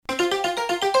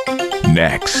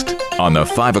Next on the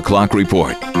 5 o'clock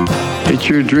report. It's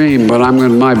your dream, but I'm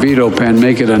going to, my veto pen,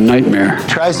 make it a nightmare.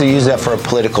 Tries to use that for a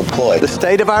political ploy. The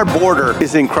state of our border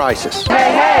is in crisis.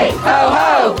 Hey, hey,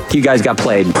 ho, ho. You guys got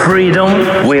played.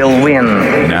 Freedom will win.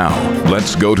 Now,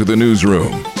 let's go to the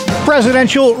newsroom.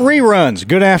 Presidential reruns.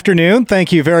 Good afternoon.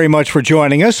 Thank you very much for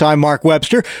joining us. I'm Mark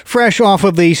Webster. Fresh off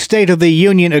of the State of the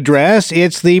Union address,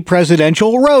 it's the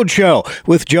Presidential Roadshow,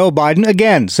 with Joe Biden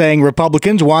again saying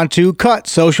Republicans want to cut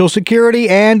Social Security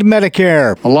and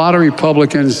Medicare. A lot of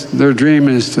Republicans, their dream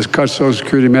is to cut Social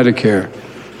Security and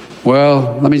Medicare.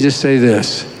 Well, let me just say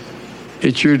this.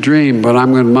 It's your dream, but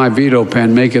I'm going to, my veto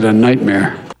pen, make it a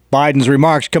nightmare. Biden's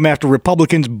remarks come after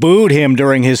Republicans booed him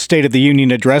during his State of the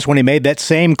Union address when he made that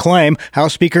same claim.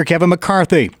 House Speaker Kevin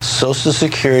McCarthy. Social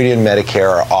Security and Medicare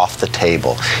are off the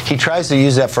table. He tries to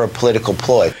use that for a political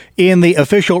ploy. In the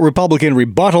official Republican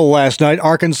rebuttal last night,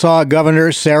 Arkansas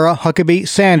Governor Sarah Huckabee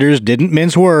Sanders didn't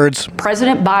mince words.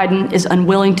 President Biden is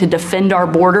unwilling to defend our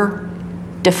border,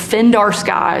 defend our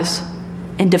skies,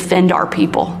 and defend our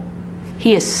people.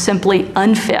 He is simply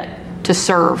unfit to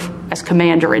serve as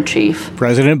commander-in-chief.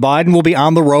 President Biden will be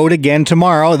on the road again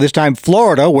tomorrow, this time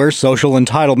Florida, where social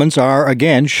entitlements are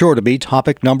again sure to be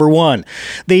topic number one.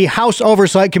 The House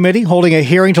Oversight Committee holding a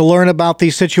hearing to learn about the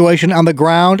situation on the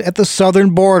ground at the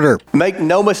southern border. Make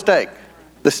no mistake,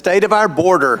 the state of our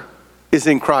border is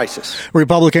in crisis.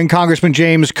 Republican Congressman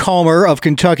James Comer of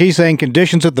Kentucky saying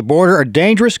conditions at the border are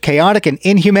dangerous, chaotic, and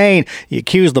inhumane. He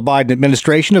accused the Biden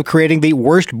administration of creating the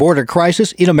worst border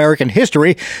crisis in American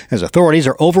history, as authorities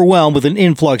are overwhelmed with an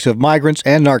influx of migrants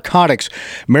and narcotics.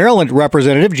 Maryland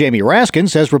Representative Jamie Raskin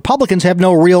says Republicans have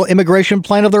no real immigration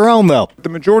plan of their own, though. The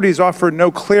majority has offered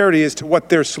no clarity as to what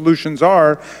their solutions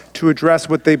are to address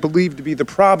what they believe to be the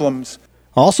problems.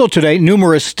 Also today,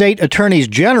 numerous state attorneys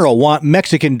general want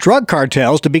Mexican drug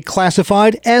cartels to be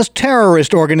classified as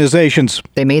terrorist organizations.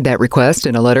 They made that request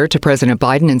in a letter to President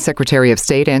Biden and Secretary of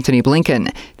State Antony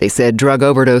Blinken. They said drug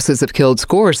overdoses have killed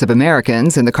scores of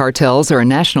Americans and the cartels are a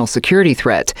national security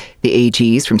threat. The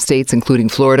AGs from states including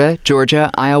Florida,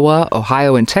 Georgia, Iowa,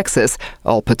 Ohio, and Texas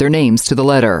all put their names to the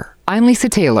letter. I'm Lisa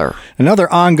Taylor. Another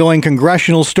ongoing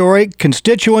congressional story,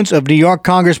 constituents of New York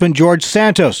Congressman George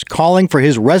Santos calling for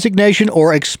his resignation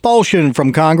or expulsion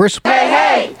from Congress. Hey,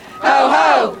 hey, ho,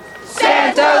 ho.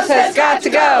 Santos has got to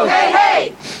go. Hey,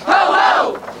 hey,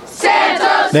 ho, ho.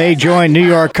 Santos. They joined New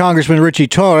York Congressman Richie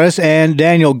Torres and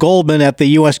Daniel Goldman at the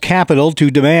U.S. Capitol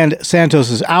to demand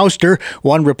Santos's ouster.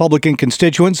 One Republican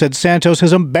constituent said Santos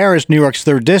has embarrassed New York's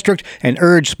 3rd District and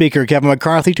urged Speaker Kevin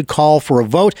McCarthy to call for a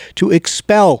vote to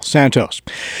expel Santos.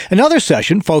 Another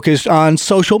session focused on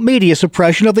social media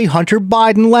suppression of the Hunter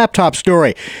Biden laptop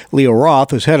story. Leo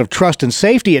Roth is head of trust and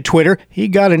safety at Twitter. He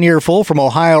got an earful from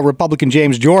Ohio Republican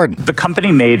James Jordan. The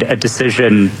company made a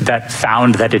decision that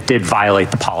found that it did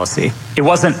violate the policy. It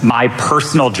wasn't my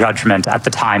personal judgment at the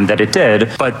time that it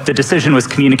did, but the decision was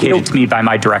communicated to me by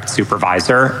my direct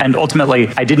supervisor, and ultimately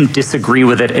I didn't disagree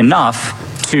with it enough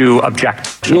to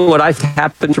object. You know what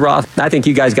happened, Roth? I think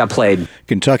you guys got played.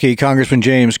 Kentucky Congressman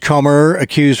James Comer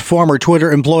accused former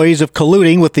Twitter employees of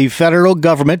colluding with the federal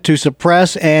government to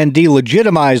suppress and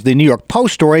delegitimize the New York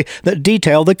Post story that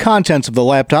detailed the contents of the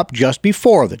laptop just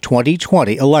before the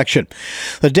 2020 election.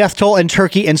 The death toll in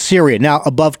Turkey and Syria now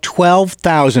above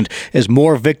 12,000 as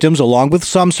more victims, along with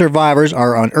some survivors,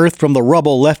 are unearthed from the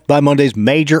rubble left by Monday's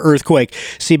major earthquake.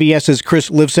 CBS's Chris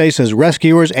Livesay says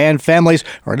rescuers and families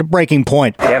are at a breaking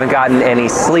point. They haven't gotten any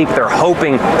sleep. They're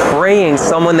hoping, praying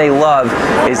someone they love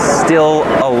is still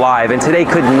alive. And today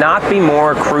could not be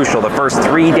more crucial. The first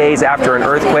 3 days after an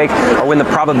earthquake are when the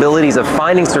probabilities of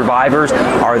finding survivors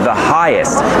are the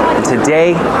highest. And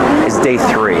today is day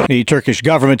 3. The Turkish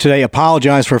government today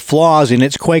apologized for flaws in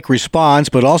its quake response,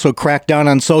 but also cracked down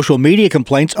on social media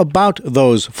complaints about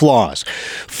those flaws.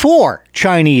 4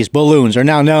 Chinese balloons are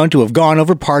now known to have gone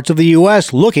over parts of the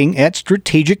U.S. looking at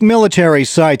strategic military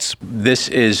sites. This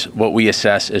is what we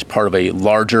assess as part of a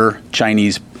larger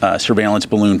Chinese surveillance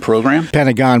balloon program.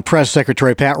 Pentagon Press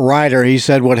Secretary Pat Ryder, he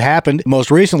said what happened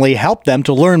most recently helped them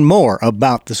to learn more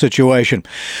about the situation.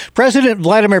 President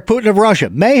Vladimir Putin of Russia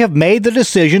may have made the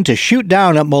decision to shoot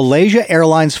down a Malaysia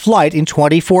Airlines flight in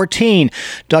 2014.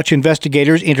 Dutch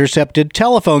investigators intercepted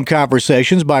telephone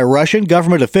conversations by Russian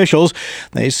government officials.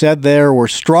 They said there were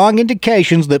strong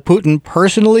indications that Putin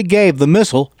personally gave the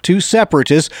missile to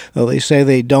separatists, though they say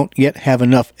they don't yet have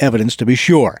enough evidence to be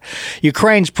sure.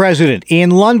 Ukraine's president in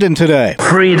London today.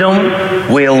 Freedom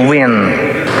will win.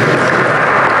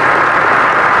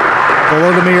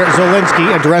 Volodymyr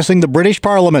Zelensky addressing the British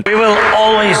Parliament. We will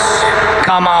always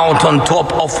come out on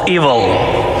top of evil.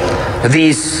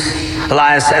 This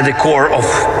lies at the core of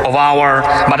our,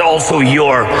 but also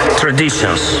your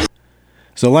traditions.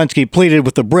 Zelensky pleaded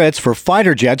with the Brits for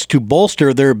fighter jets to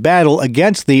bolster their battle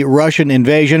against the Russian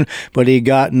invasion, but he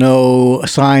got no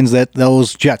signs that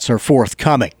those jets are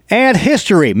forthcoming. And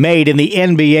history made in the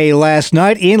NBA last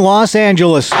night in Los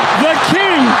Angeles. The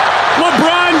king,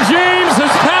 LeBron James,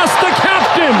 has passed the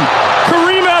captain,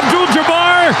 Kareem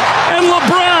Abdul-Jabbar, and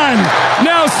LeBron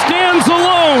now stands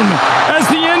alone as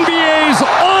the NBA's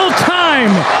all-time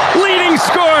leading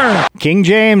scorer. King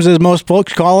James, as most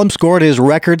folks call him, scored his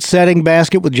record-setting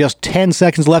basket with just 10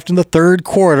 seconds left in the third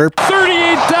quarter.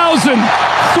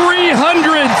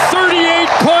 38,338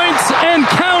 points and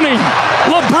counting.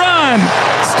 LeBron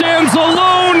stands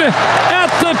alone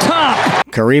at the top.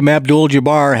 Kareem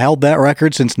Abdul-Jabbar held that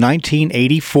record since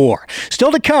 1984.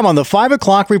 Still to come on the 5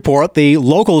 o'clock report, the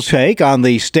local take on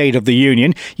the State of the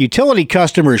Union, utility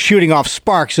customers shooting off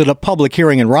sparks at a public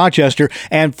hearing in Rochester,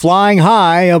 and flying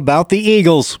high about the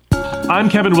Eagles. I'm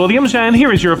Kevin Williams, and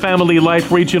here is your Family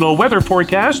Life regional weather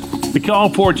forecast. The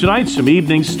call for tonight, some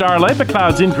evening starlight, the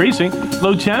clouds increasing.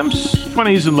 Low temps,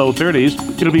 20s and low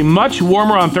 30s. It'll be much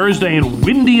warmer on Thursday and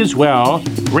windy as well.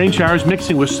 Rain showers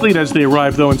mixing with sleet as they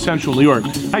arrive, though, in central New York.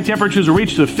 High temperatures will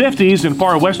reach the 50s in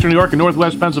far western New York and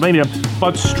northwest Pennsylvania,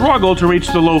 but struggle to reach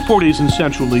the low 40s in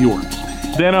central New York.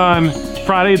 Then on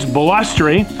Friday, it's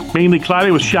blustery, mainly cloudy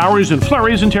with showers and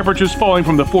flurries and temperatures falling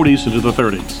from the 40s into the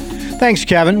 30s. Thanks,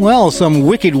 Kevin. Well, some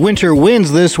wicked winter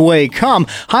winds this way come.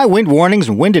 High wind warnings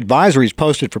and wind advisories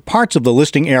posted for parts of the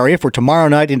listing area for tomorrow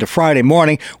night into Friday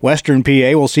morning. Western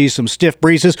PA will see some stiff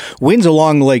breezes. Winds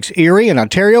along Lakes Erie and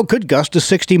Ontario could gust to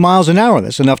 60 miles an hour.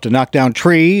 That's enough to knock down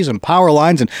trees and power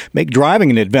lines and make driving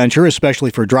an adventure,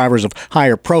 especially for drivers of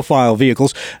higher profile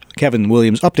vehicles. Kevin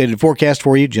Williams' updated forecast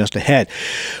for you just ahead.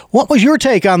 What was your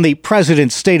take on the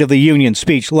President's State of the Union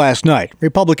speech last night?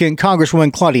 Republican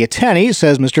Congresswoman Claudia Tenney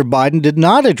says Mr. Biden did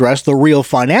not address the real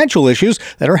financial issues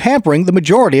that are hampering the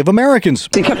majority of Americans.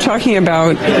 He kept talking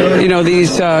about,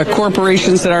 these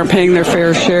corporations that aren't paying their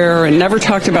fair share, and never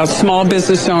talked about small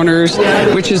business owners,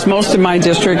 which is most of my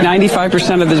district.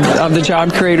 95% of the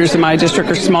job creators in my district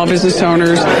are small business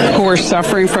owners who are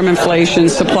suffering from inflation,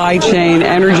 supply chain,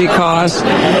 energy costs.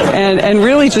 And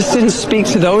really just didn't speak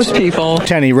to those people.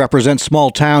 Tenney represents small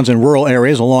towns and rural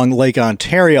areas along Lake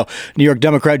Ontario. New York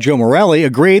Democrat Joe Morelli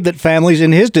agreed that families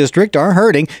in his district are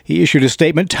hurting. He issued a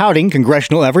statement touting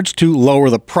congressional efforts to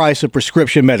lower the price of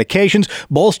prescription medications,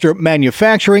 bolster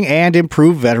manufacturing, and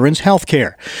improve veterans' health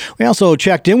care. We also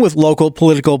checked in with local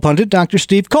political pundit Dr.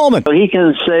 Steve Coleman. He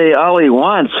can say all he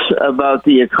wants about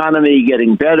the economy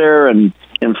getting better and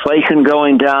inflation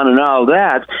going down and all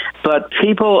that, but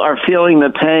people are feeling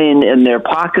the pain in their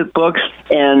pocketbooks,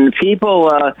 and people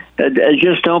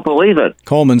just don't believe it.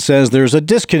 Coleman says there's a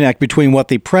disconnect between what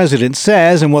the president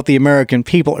says and what the American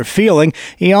people are feeling.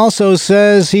 He also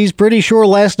says he's pretty sure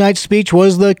last night's speech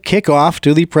was the kickoff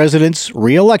to the president's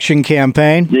re-election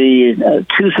campaign. The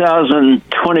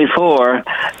 2024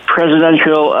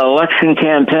 presidential election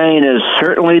campaign is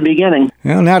certainly beginning.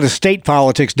 Well, now to state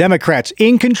politics. Democrats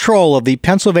in control of the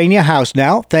Pennsylvania House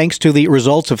now, thanks to the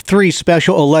results of 3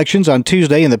 special elections on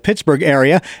Tuesday in the Pittsburgh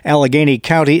area. Allegheny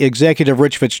County Executive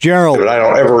Rich Fitzgerald. But I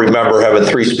don't ever remember having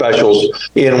 3 specials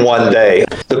in one day.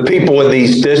 The people in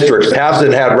these districts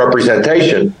haven't had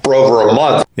representation for over a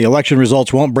month. The election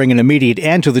results won't bring an immediate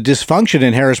end to the dysfunction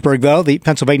in Harrisburg, though. The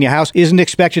Pennsylvania House isn't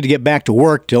expected to get back to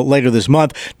work till later this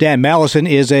month. Dan Mallison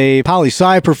is a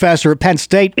poli-sci professor at Penn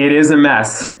State. It is a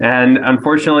mess. And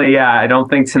unfortunately, I don't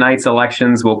think tonight's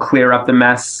elections will clear up the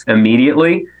mess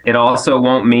immediately. It also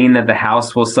won't mean that the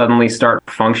House will suddenly start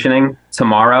functioning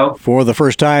tomorrow. For the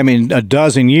first time in a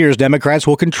dozen years, Democrats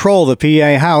will control the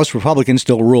PA House. Republicans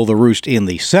still rule the roost in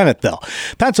the Senate, though.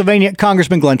 Pennsylvania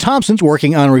Congressman Glenn Thompson's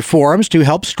working on reforms to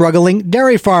help struggling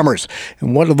dairy farmers.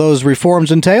 And what do those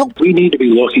reforms entail? We need to be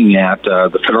looking at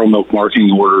the federal milk marketing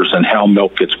orders and how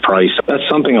milk gets priced. That's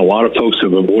something a lot of folks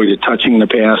have avoided touching in the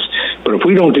past. But if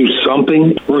we don't do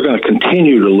something, we're going to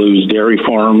continue to lose dairy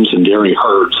farms and dairy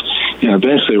herds. And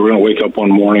eventually we're going to wake up one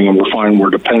morning and we'll find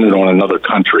we're dependent on another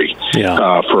country for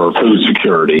our food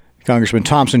security. Congressman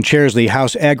Thompson chairs the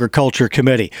House Agriculture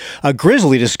Committee. A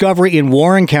grisly discovery in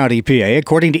Warren County, PA.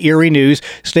 According to Erie News,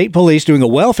 state police doing a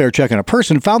welfare check on a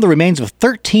person found the remains of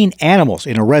 13 animals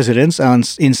in a residence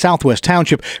in Southwest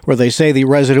Township, where they say the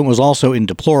resident was also in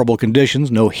deplorable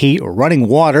conditions, no heat or running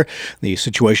water. The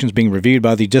situation is being reviewed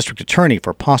by the district attorney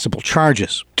for possible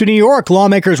charges. To New York,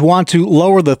 lawmakers want to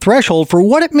lower the threshold for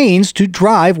what it means to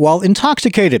drive while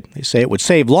intoxicated. They say it would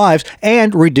save lives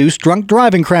and reduce drunk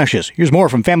driving crashes. Here's more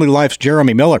from Family Life's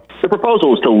Jeremy Miller. The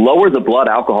proposal is to lower the blood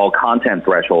alcohol content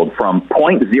threshold from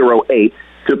 0.08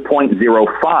 to to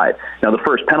 0.05. Now, the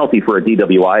first penalty for a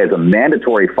DWI is a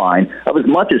mandatory fine of as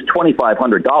much as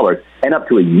 $2,500 and up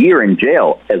to a year in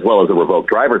jail, as well as a revoked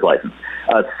driver's license.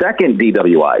 A second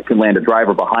DWI can land a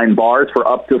driver behind bars for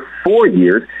up to 4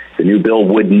 years. The new bill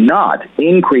would not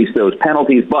increase those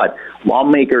penalties, but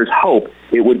lawmakers hope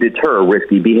it would deter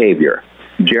risky behavior.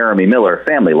 Jeremy Miller,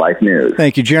 Family Life News.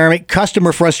 Thank you, Jeremy.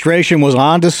 Customer frustration was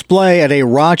on display at a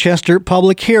Rochester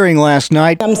public hearing last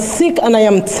night. I'm sick and I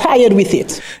am tired with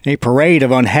it. A parade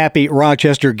of unhappy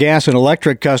Rochester gas and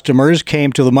electric customers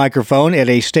came to the microphone at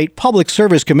a State Public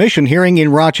Service Commission hearing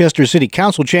in Rochester City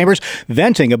Council chambers,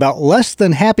 venting about less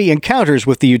than happy encounters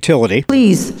with the utility.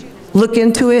 Please look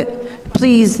into it.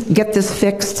 Please get this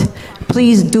fixed.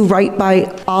 Please do right by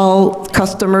all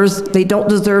customers. They don't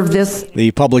deserve this.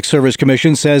 The Public Service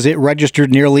Commission says it registered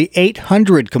nearly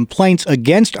 800 complaints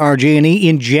against RG&E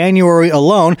in January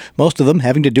alone, most of them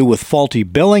having to do with faulty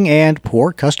billing and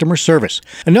poor customer service.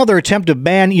 Another attempt to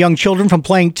ban young children from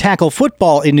playing tackle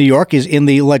football in New York is in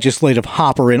the legislative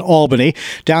hopper in Albany.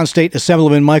 Downstate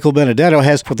Assemblyman Michael Benedetto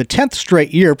has, for the 10th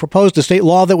straight year, proposed a state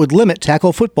law that would limit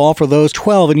tackle football for those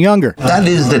 12 and younger. That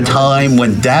is the time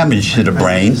when damage to the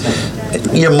brain,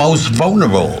 you're most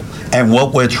vulnerable. And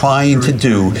what we're trying to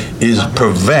do is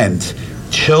prevent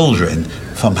children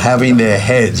from having their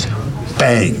heads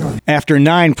banged. After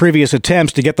 9 previous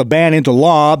attempts to get the ban into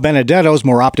law, Benedetto's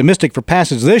more optimistic for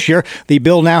passage this year. The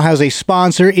bill now has a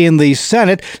sponsor in the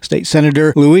Senate, State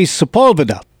Senator Luis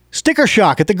Sepulveda. Sticker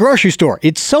shock at the grocery store.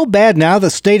 It's so bad now the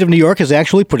state of New York has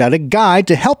actually put out a guide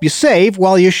to help you save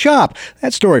while you shop.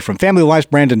 That story from Family Life's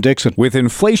Brandon Dixon. With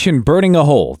inflation burning a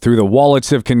hole through the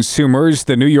wallets of consumers,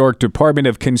 the New York Department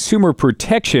of Consumer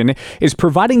Protection is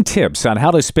providing tips on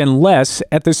how to spend less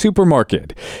at the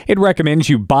supermarket. It recommends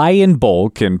you buy in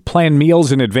bulk and plan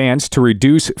meals in advance to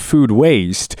reduce food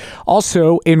waste.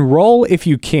 Also, enroll if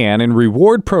you can in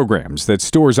reward programs that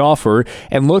stores offer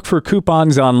and look for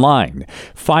coupons online.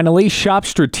 Finally, shop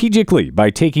strategically by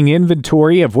taking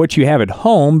inventory of what you have at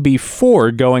home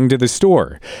before going to the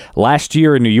store. Last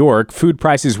year in New York, food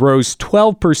prices rose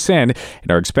 12%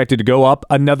 and are expected to go up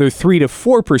another 3 to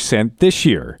 4% this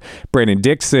year. Brandon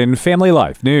Dixon, Family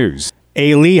Life News.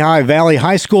 A Lehigh Valley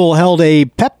High School held a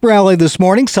pep rally this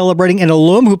morning celebrating an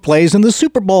alum who plays in the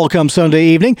Super Bowl come Sunday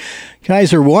evening.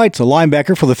 Kaiser White's a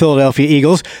linebacker for the Philadelphia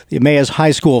Eagles. The Emmaus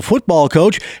High School football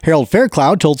coach, Harold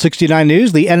Faircloud, told 69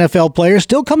 News the NFL player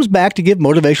still comes back to give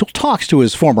motivational talks to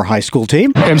his former high school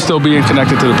team. And still being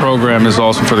connected to the program is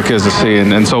awesome for the kids to see.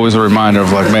 And it's always a reminder of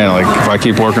if I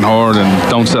keep working hard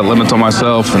and don't set limits on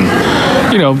myself and,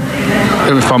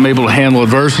 if I'm able to handle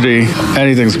adversity,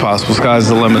 anything's possible. Sky's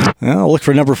the limit. Well, look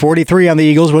for number 43 on the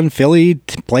Eagles when Philly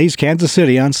plays Kansas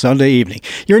City on Sunday evening.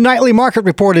 Your nightly market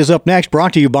report is up next,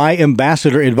 brought to you by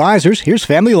Ambassador Advisors. Here's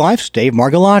Family Life's Dave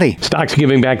Margolotti. Stocks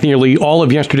giving back nearly all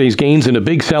of yesterday's gains in a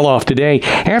big sell-off today.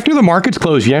 After the markets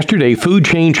closed yesterday, food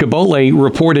chain Chipotle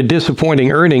reported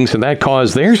disappointing earnings, and that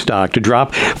caused their stock to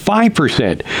drop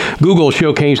 5%. Google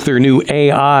showcased their new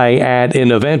AI at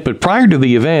an event, but prior to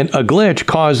the event, a glitch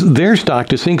caused their stock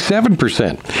to sink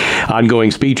 7%.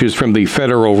 Ongoing speeches from the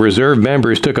Federal Reserve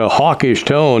members took a hawkish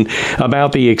tone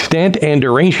about the extent and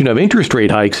duration of interest rate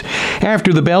hikes.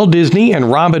 After the bell, Disney and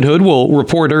Robinhood will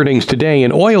report earnings today,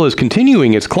 and oil is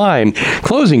continuing its climb,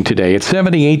 closing today at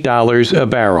 $78 a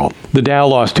barrel. The Dow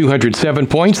lost 207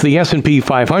 points, the S&P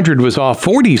 500 was off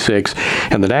 46,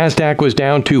 and the Nasdaq was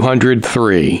down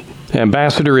 203.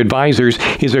 Ambassador Advisors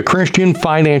is a Christian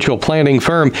financial planning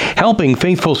firm helping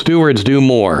faithful stewards do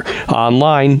more.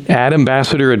 Online at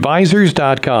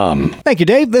ambassadoradvisors.com. Thank you,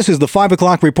 Dave. This is the 5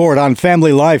 o'clock report on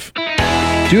Family Life.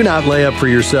 Do not lay up for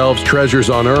yourselves treasures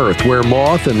on earth where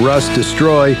moth and rust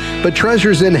destroy, but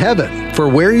treasures in heaven. For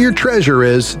where your treasure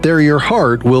is, there your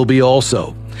heart will be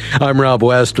also. I'm Rob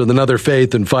West with another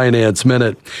Faith and Finance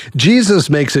Minute. Jesus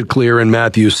makes it clear in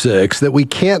Matthew 6 that we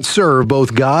can't serve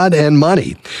both God and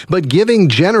money, but giving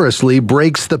generously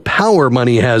breaks the power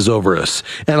money has over us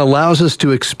and allows us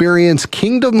to experience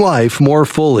kingdom life more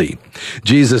fully.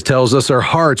 Jesus tells us our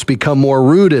hearts become more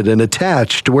rooted and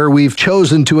attached where we've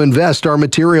chosen to invest our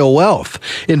material wealth.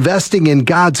 Investing in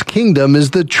God's kingdom is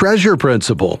the treasure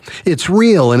principle. It's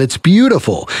real and it's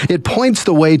beautiful. It points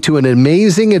the way to an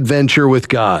amazing adventure with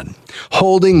God.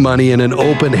 Holding money in an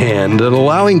open hand and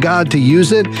allowing God to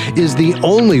use it is the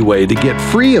only way to get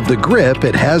free of the grip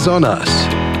it has on us.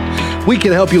 We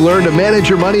can help you learn to manage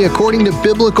your money according to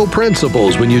biblical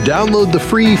principles when you download the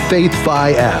free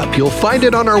FaithFi app. You'll find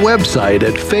it on our website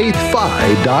at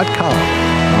faithfi.com.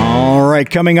 All right,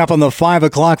 coming up on the 5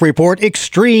 o'clock report,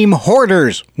 extreme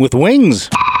hoarders with wings.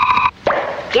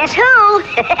 Guess who?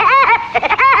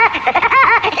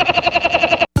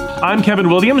 I'm Kevin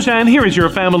Williams, and here is your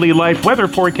Family Life weather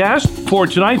forecast for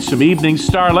tonight. Some evening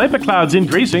starlight, but clouds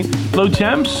increasing. Low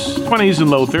temps, 20s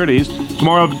and low 30s.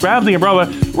 Tomorrow, grab the umbrella.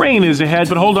 Rain is ahead,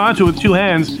 but hold on to it with two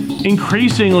hands.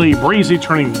 Increasingly breezy,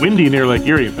 turning windy near Lake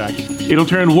Erie, in fact. It'll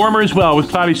turn warmer as well, with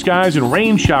cloudy skies and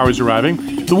rain showers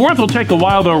arriving. The warmth will take a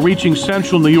while, though, reaching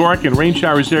central New York, and rain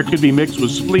showers there could be mixed with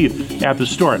sleet at the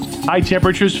start. High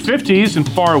temperatures, 50s in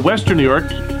far western New York,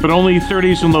 but only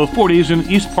 30s and low 40s in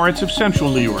east parts of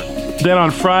central New York. Then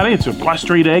on Friday, it's a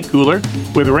blustery day, cooler,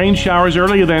 with rain showers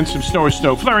early, then some snow or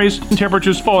snow flurries, and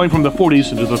temperatures falling from the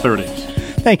 40s into the 30s.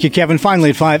 Thank you, Kevin.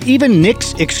 Finally at 5, even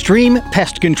Nick's Extreme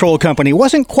Pest Control Company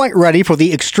wasn't quite ready for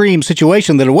the extreme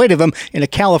situation that awaited them in a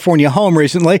California home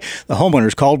recently. The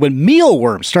homeowners called when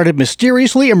mealworms started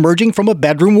mysteriously emerging from a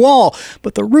bedroom wall.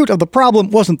 But the root of the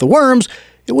problem wasn't the worms,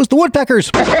 it was the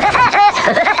woodpeckers.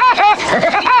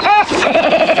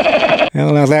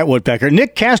 Well, now that woodpecker.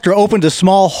 Nick Castro opened a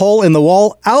small hole in the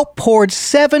wall, outpoured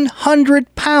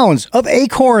 700 pounds of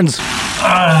acorns.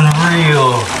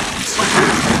 Unreal.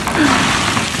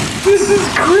 This is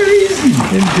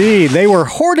crazy. Indeed. They were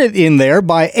hoarded in there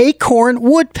by acorn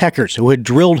woodpeckers who had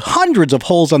drilled hundreds of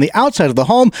holes on the outside of the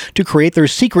home to create their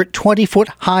secret 20-foot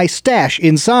high stash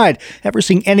inside. Ever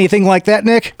seen anything like that,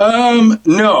 Nick?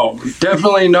 No,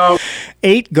 definitely no.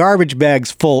 8 garbage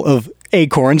bags full of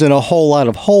acorns and a whole lot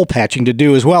of hole patching to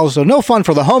do as well. So no fun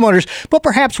for the homeowners, but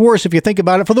perhaps worse if you think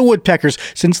about it for the woodpeckers,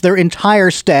 since their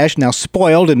entire stash, now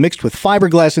spoiled and mixed with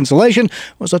fiberglass insulation,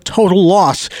 was a total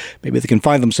loss. Maybe they can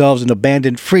find themselves an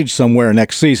abandoned fridge somewhere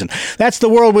next season. That's the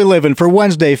world we live in for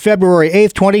Wednesday, February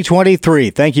 8th,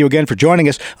 2023. Thank you again for joining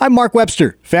us. I'm Mark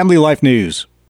Webster, Family Life News.